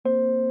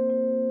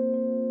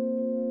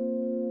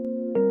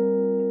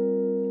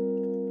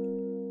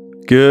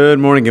Good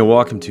morning and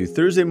welcome to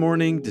Thursday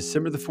morning,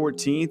 December the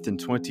 14th in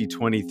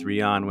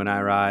 2023 on When I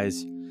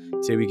Rise.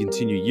 Today we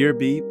continue Year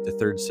B, the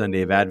third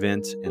Sunday of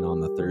Advent, and on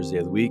the Thursday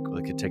of the week,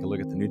 we could take a look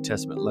at the New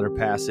Testament letter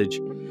passage,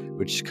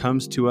 which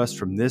comes to us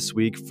from this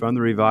week from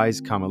the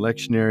Revised Common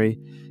Lectionary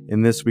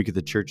in this week of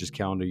the church's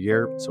calendar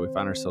year. So we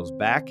find ourselves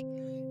back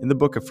in the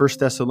book of 1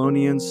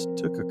 Thessalonians.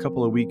 Took a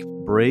couple of week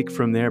break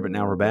from there, but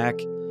now we're back.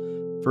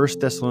 1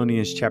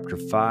 Thessalonians chapter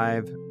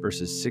 5,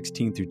 verses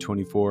 16 through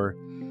 24.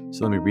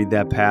 So let me read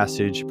that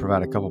passage,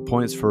 provide a couple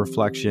points for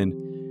reflection,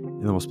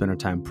 and then we'll spend our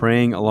time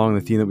praying along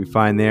the theme that we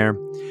find there.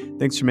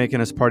 Thanks for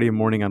making us part of your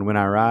morning on When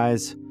I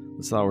Rise.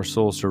 Let's allow our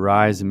souls to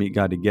rise and meet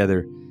God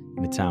together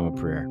in a time of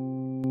prayer.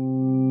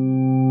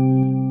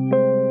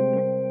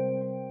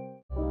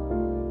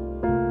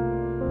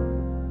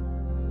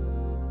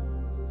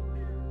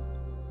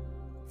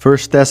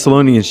 First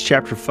Thessalonians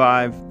chapter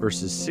 5,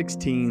 verses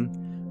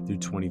 16 through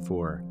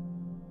 24.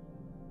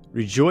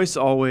 Rejoice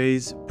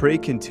always, pray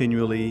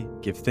continually,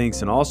 give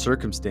thanks in all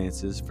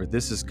circumstances, for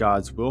this is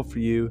God's will for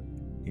you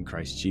in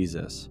Christ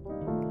Jesus.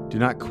 Do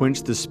not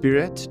quench the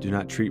Spirit, do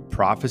not treat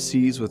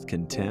prophecies with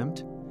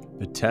contempt,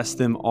 but test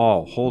them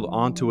all, hold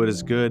on to what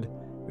is good,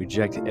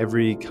 reject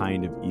every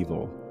kind of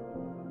evil.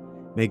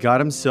 May God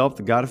Himself,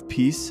 the God of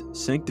peace,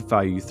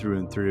 sanctify you through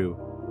and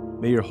through.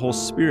 May your whole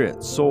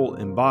spirit, soul,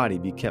 and body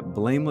be kept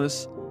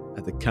blameless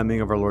at the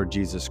coming of our Lord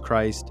Jesus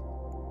Christ.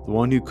 The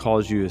one who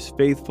calls you is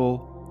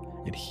faithful,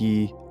 and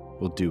He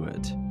will do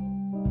it.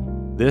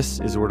 This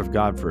is the word of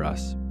God for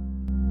us.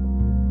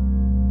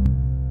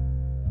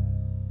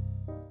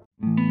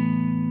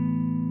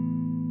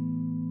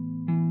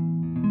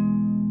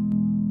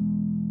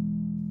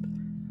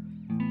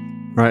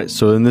 All right,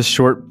 so in this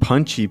short,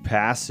 punchy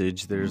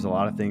passage, there's a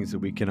lot of things that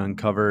we can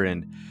uncover,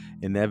 and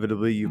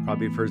inevitably, you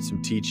probably have heard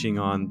some teaching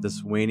on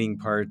this waning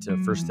part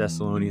of 1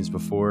 Thessalonians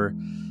before.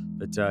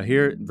 But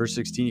here in verse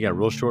 16, you got a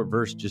real short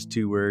verse, just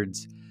 2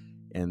 words.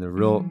 And the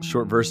real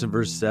short verse in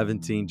verse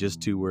 17,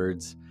 just 2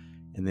 words.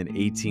 And then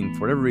 18,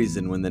 for whatever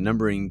reason, when the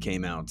numbering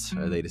came out,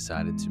 they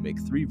decided to make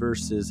 3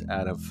 verses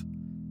out of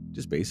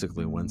just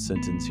basically 1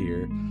 sentence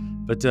here.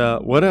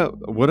 But what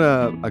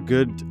a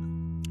good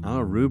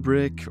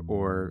rubric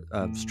or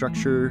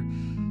structure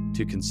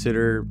to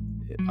consider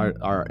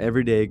our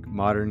everyday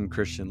modern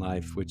Christian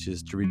life, which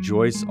is to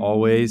rejoice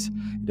always.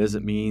 It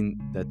doesn't mean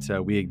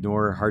that we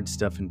ignore hard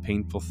stuff and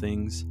painful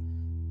things.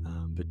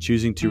 But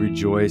choosing to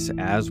rejoice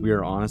as we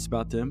are honest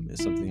about them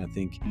is something I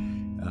think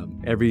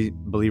every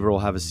believer will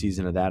have a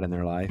season of that in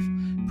their life.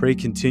 Pray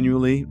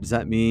continually. Does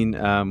that mean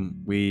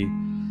we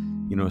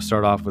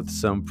start off with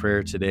some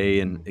prayer today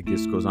and it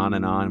just goes on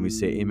and on? We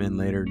say amen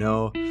later?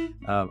 No.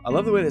 I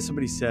love the way that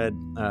somebody said,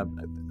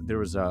 there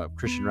was a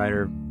Christian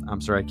writer. I'm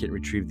sorry, I can't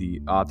retrieve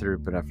the author,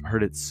 but I've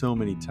heard it so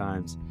many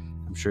times.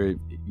 I'm sure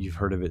you've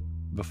heard of it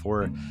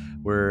before,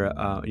 where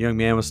a young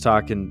man was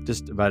talking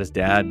just about his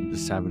dad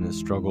just having a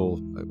struggle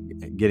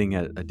getting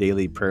a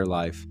daily prayer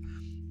life.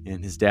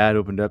 And his dad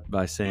opened up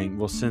by saying,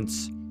 well,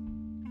 since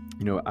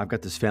I've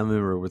got this family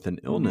member with an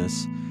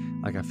illness,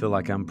 like I feel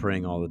like I'm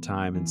praying all the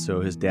time. And so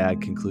his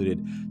dad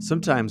concluded,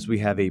 sometimes we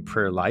have a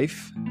prayer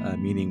life,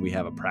 meaning we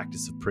have a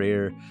practice of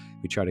prayer.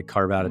 We try to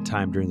carve out a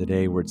time during the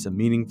day where it's a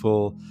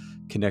meaningful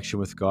connection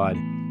with God.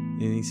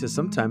 And he says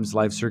sometimes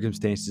life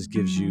circumstances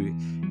gives you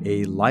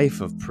a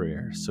life of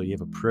prayer. So you have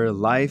a prayer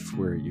life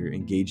where you're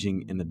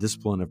engaging in the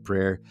discipline of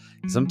prayer.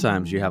 And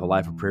sometimes you have a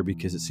life of prayer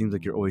because it seems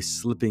like you're always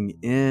slipping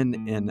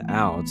in and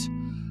out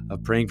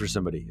of praying for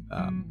somebody.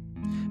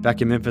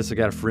 Back in Memphis, I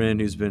got a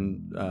friend who's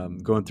been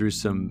going through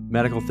some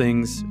medical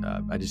things.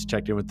 I just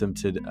checked in with them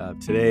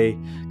today,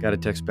 got a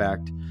text back,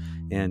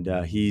 and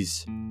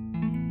he's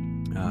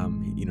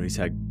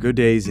had good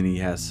days and he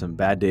has some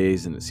bad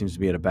days, and it seems to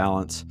be at a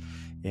balance.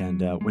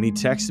 And when he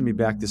texted me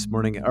back this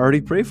morning, I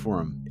already prayed for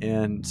him.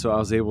 And so I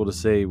was able to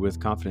say with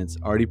confidence,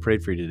 I already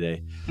prayed for you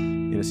today.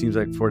 And it seems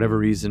like for whatever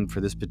reason,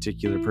 for this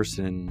particular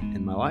person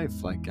in my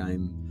life, like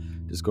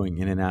I'm just going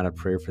in and out of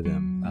prayer for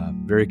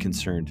them, very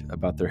concerned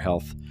about their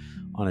health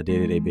on a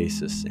day-to-day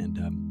basis. And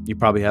you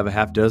probably have a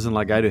half dozen,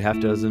 like I do,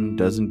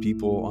 dozen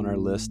people on our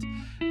list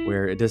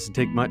where it doesn't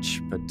take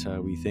much,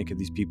 but we think of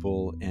these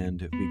people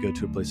and we go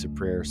to a place of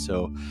prayer.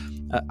 So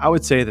I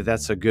would say that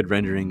that's a good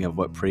rendering of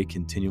what pray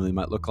continually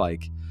might look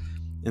like.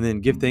 And then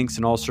give thanks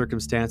in all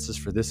circumstances,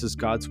 for this is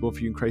God's will for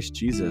you in Christ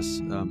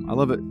Jesus. I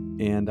love it.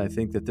 And I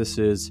think that this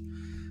is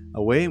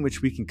a way in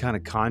which we can kind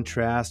of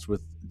contrast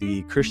with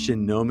the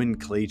Christian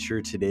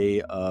nomenclature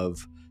today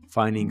of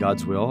finding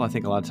God's will. I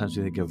think a lot of times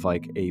we think of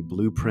like a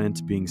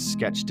blueprint being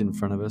sketched in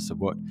front of us of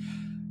what,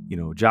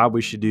 job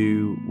we should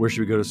do, where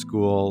should we go to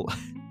school,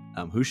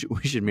 we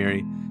should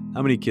marry,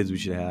 how many kids we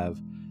should have,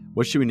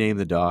 what should we name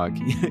the dog,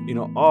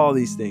 all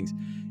these things.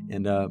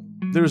 And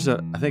there's I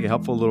think a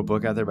helpful little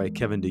book out there by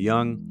Kevin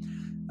DeYoung.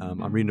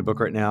 I'm reading a book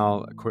right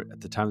now at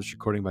the time of this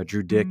recording by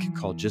Drew Dick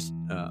called Just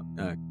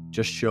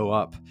Show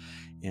Up.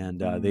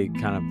 And they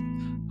kind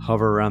of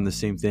hover around the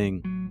same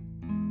thing,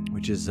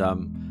 which is,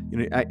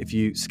 if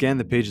you scan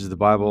the pages of the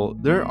Bible,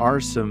 there are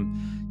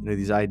some,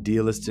 these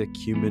idealistic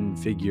human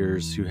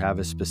figures who have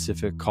a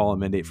specific call and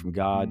mandate from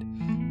God.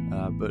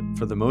 But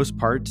for the most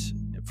part,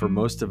 for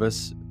most of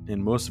us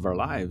in most of our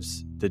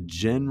lives, the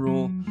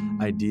general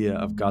idea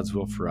of God's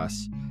will for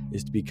us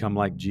is to become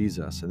like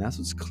Jesus. And that's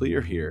what's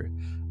clear here.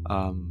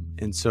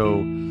 And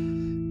so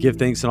give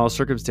thanks in all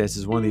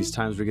circumstances. One of these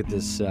times we get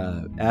this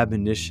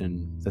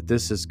admonition that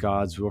this is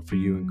God's will for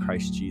you in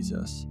Christ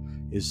Jesus,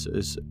 is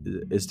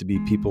to be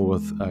people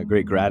with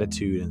great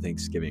gratitude and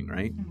thanksgiving,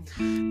 right?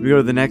 We go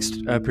to the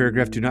next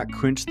paragraph. Do not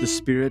quench the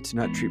spirit, do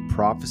not treat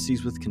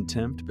prophecies with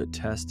contempt, but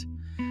test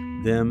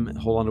them,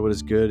 hold on to what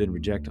is good, and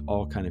reject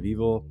all kind of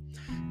evil.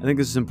 I think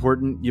this is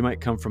important. You might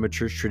come from a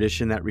church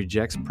tradition that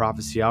rejects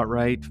prophecy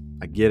outright.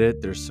 I get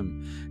it. There's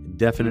some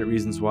definite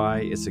reasons why.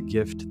 It's a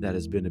gift that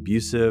has been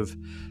abusive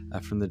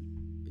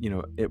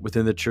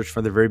within the church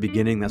from the very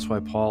beginning. That's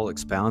why Paul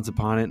expounds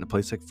upon it in a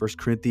place like 1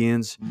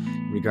 Corinthians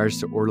in regards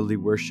to orderly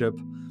worship.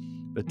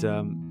 But,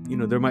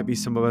 there might be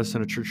some of us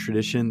in a church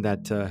tradition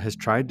that has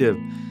tried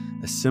to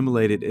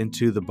assimilate it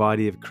into the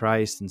body of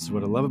Christ. And so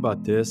what I love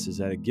about this is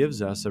that it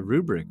gives us a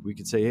rubric. We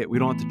could say, hey, we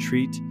don't have to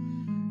treat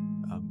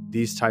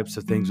these types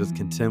of things with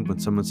contempt when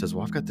someone says,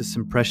 well, I've got this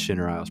impression,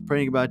 or I was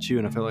praying about you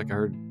and I felt like I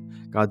heard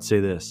God say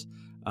this.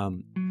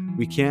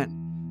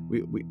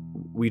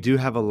 We do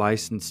have a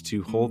license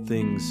to hold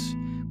things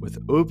with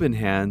open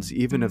hands,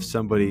 even if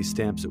somebody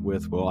stamps it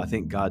with, well, I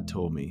think God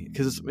told me,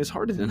 because it's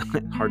hard to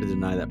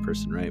deny that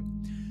person, right?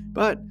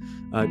 But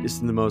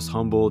just in the most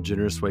humble,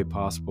 generous way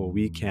possible,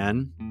 we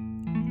can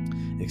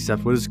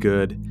accept what is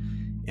good,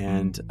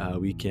 and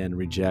we can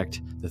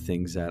reject the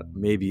things that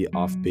may be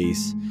off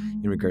base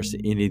in regards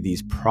to any of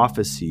these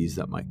prophecies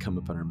that might come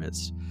upon our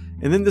midst.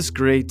 And then this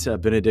great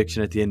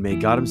benediction at the end: may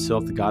God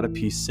himself, the God of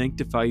peace,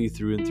 sanctify you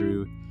through and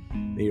through.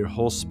 May your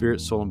whole spirit,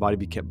 soul, and body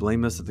be kept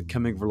blameless at the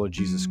coming of our Lord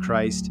Jesus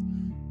Christ.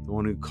 The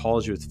one who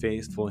calls you is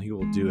faithful, and he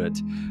will do it.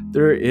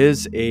 There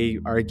is a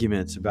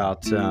argument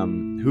about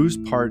whose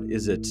part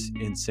is it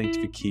in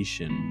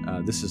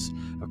sanctification. This is,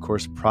 of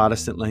course,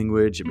 Protestant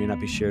language. It may not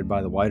be shared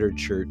by the wider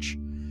church.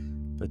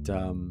 But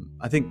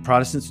I think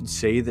Protestants would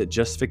say that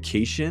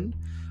justification,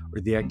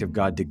 or the act of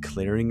God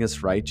declaring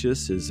us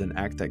righteous, is an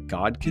act that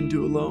God can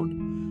do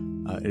alone.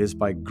 It is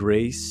by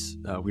grace.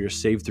 We are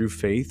saved through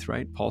faith,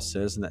 right? Paul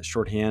says in that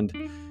shorthand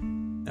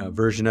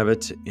version of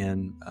it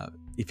in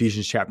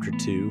Ephesians chapter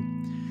 2.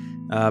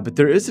 But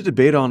there is a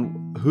debate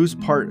on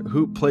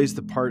who plays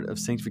the part of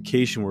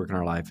sanctification work in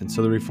our life. And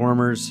so the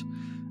Reformers,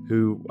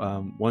 who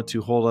want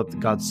to hold up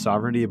God's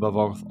sovereignty above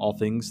all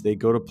things, they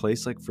go to a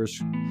place like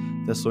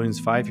 1 Thessalonians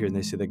 5 here, and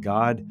they say that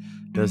God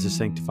does the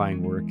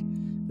sanctifying work.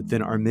 But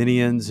then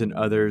Arminians and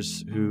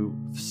others who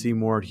see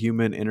more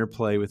human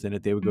interplay within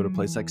it, they would go to a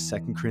place like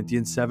 2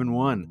 Corinthians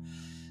 7:1,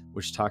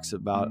 which talks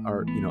about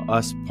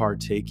us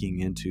partaking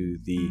into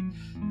the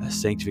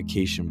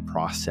sanctification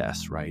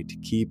process, right? To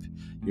keep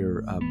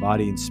your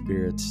body and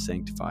spirit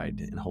sanctified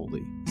and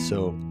holy.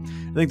 So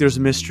I think there's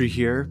a mystery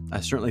here. I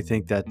certainly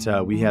think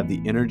that we have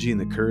the energy and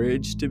the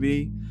courage to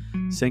be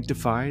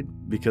sanctified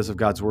because of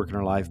God's work in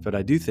our life. But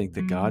I do think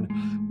that God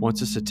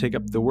wants us to take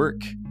up the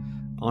work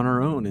on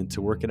our own and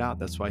to work it out.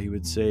 That's why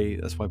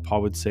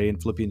Paul would say in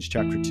Philippians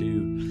chapter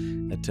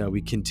 2 that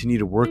we continue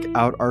to work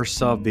out our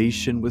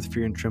salvation with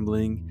fear and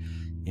trembling.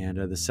 And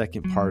the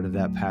second part of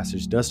that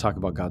passage does talk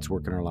about God's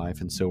work in our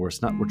life. And so we're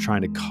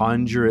trying to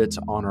conjure it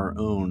on our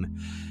own,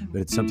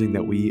 but it's something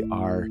that we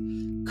are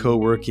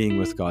co-working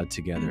with God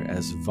together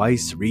as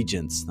vice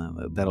regents.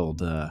 That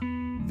old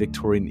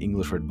Victorian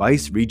English word,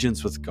 vice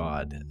regents with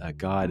God.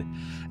 God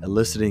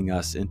eliciting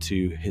us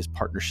into his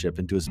partnership,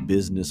 into his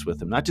business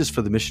with him, not just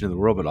for the mission of the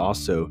world, but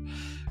also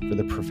for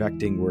the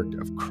perfecting work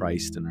of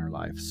Christ in our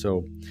life.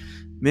 So,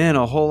 man,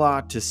 a whole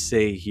lot to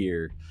say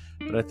here.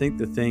 But I think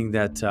the thing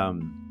that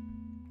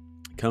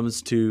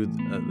comes to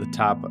the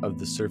top of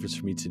the surface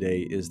for me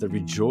today is the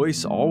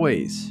rejoice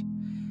always.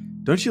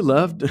 Don't you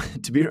love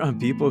to be around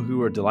people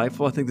who are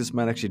delightful? I think this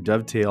might actually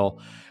dovetail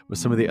with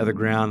some of the other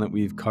ground that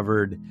we've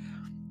covered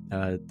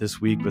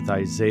this week with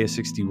Isaiah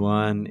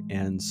 61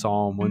 and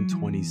Psalm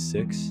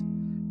 126,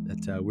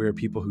 that we're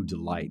people who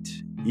delight.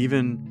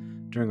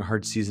 Even during a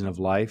hard season of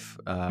life,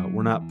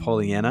 we're not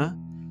Pollyanna,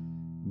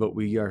 but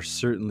we are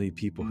certainly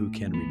people who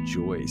can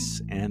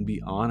rejoice and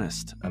be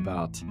honest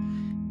about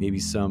maybe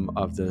some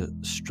of the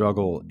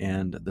struggle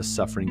and the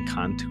suffering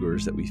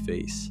contours that we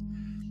face.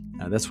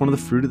 That's one of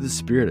the fruit of the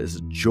Spirit,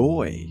 is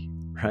joy,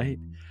 right?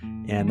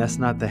 And that's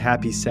not the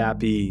happy,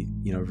 sappy,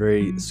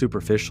 very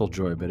superficial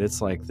joy, but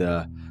it's like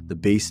the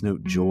base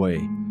note joy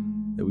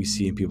that we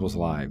see in people's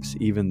lives,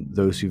 even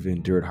those who've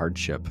endured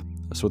hardship.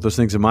 So with those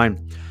things in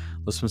mind,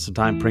 let's spend some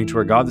time praying to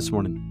our God this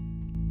morning.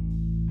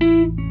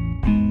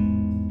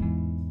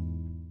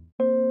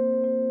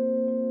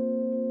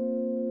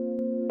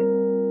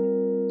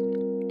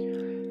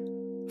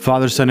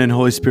 Father, Son, and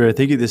Holy Spirit,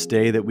 thank you this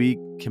day that we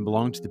can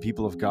belong to the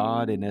people of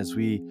God. And as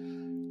we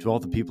dwell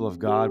with the people of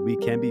God, we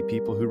can be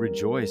people who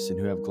rejoice and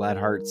who have glad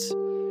hearts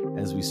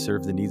as we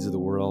serve the needs of the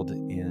world.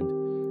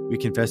 And we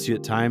confess to you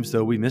at times,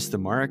 though we miss the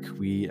mark,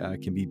 we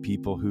can be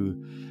people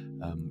who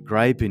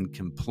gripe and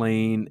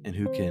complain, and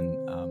who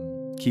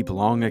can keep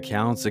long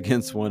accounts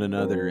against one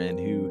another, and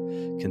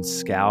who can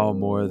scowl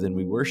more than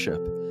we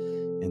worship.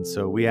 And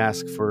so we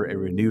ask for a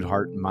renewed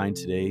heart and mind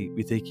today.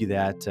 We thank you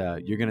that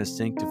you're going to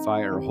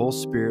sanctify our whole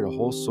spirit, our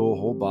whole soul,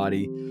 whole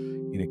body.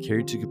 You're going to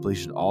carry to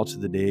completion all to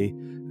the day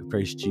of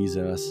Christ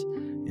Jesus.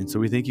 And so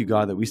we thank you,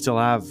 God, that we still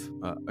have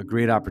a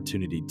great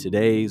opportunity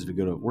today as we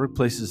go to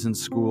workplaces and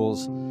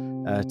schools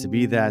to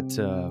be that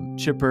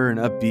chipper and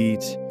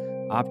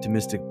upbeat,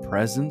 optimistic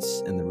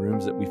presence in the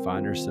rooms that we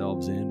find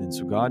ourselves in. And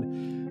so, God,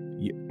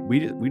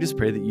 we just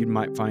pray that you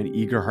might find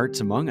eager hearts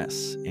among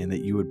us, and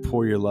that you would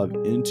pour your love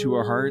into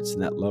our hearts,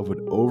 and that love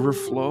would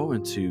overflow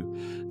into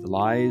the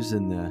lives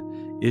and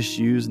the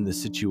issues and the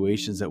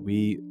situations that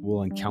we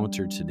will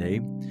encounter today.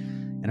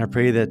 And I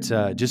pray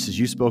that just as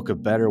you spoke a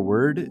better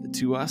word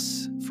to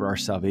us for our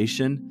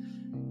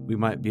salvation, we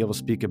might be able to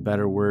speak a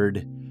better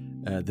word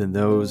than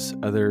those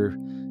other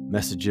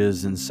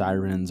messages and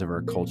sirens of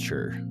our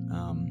culture.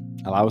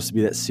 Allow us to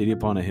be that city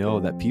upon a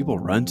hill that people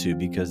run to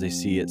because they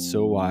see it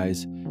so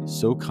wise,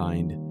 so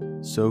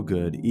kind, so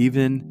good,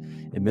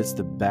 even amidst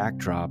the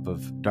backdrop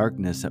of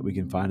darkness that we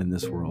can find in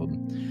this world.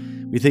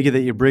 We thank you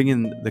that you're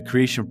bringing the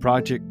creation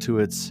project to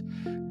its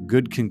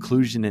good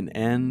conclusion and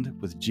end,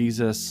 with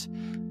Jesus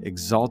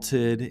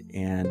exalted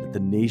and the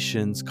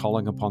nations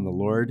calling upon the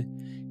Lord.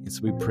 And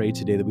so we pray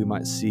today that we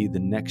might see the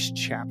next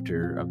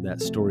chapter of that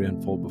story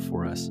unfold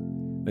before us.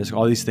 We ask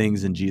all these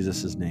things in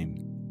Jesus' name.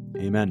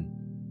 Amen.